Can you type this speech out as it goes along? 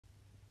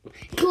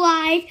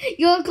Clyde,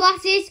 your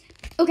glasses.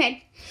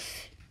 Okay.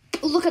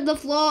 Look at the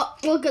floor.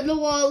 Look at the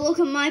wall. Look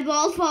at my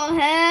bald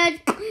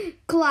forehead.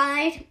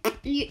 Clyde,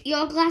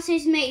 your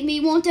glasses make me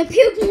want to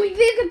puke. Puke.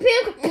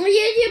 Puke. Oh,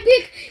 yeah,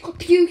 puke.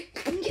 Puke.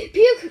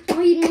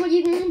 Oh, you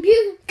want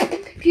puke.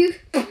 Puke.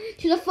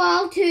 To the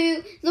fall,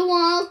 to the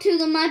wall,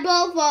 to my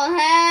bald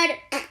forehead.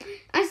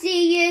 I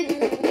see you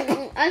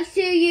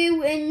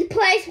in the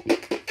place.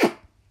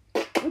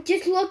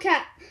 Just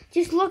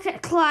look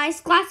at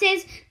Clyde's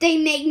glasses. They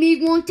make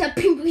me want to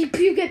puke.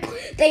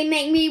 They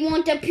make me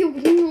want to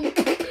puke.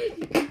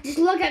 Just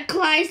look at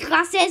Clyde's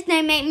glasses.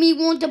 They make me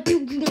want to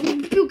puke.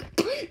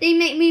 They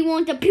make me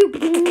want to puke.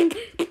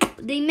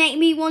 They make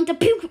me want to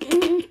puke.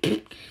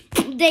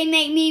 They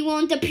make me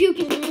want to puke.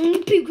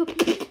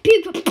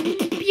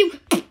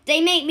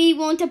 They make me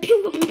want to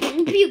puke.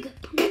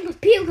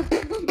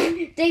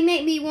 They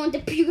make me want to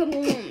puke.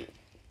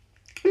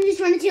 I'm just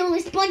trying to deal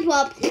with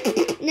SpongeBob,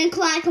 and then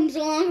Clyde comes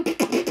along,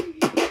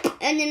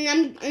 and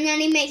then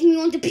he makes me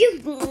want to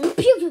puke.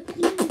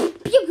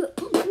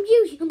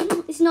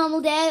 It's a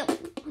normal day.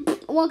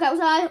 I walk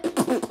outside.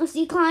 I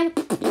see Clyde.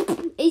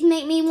 He's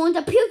make me want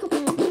to puke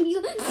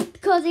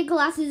because his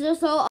glasses are so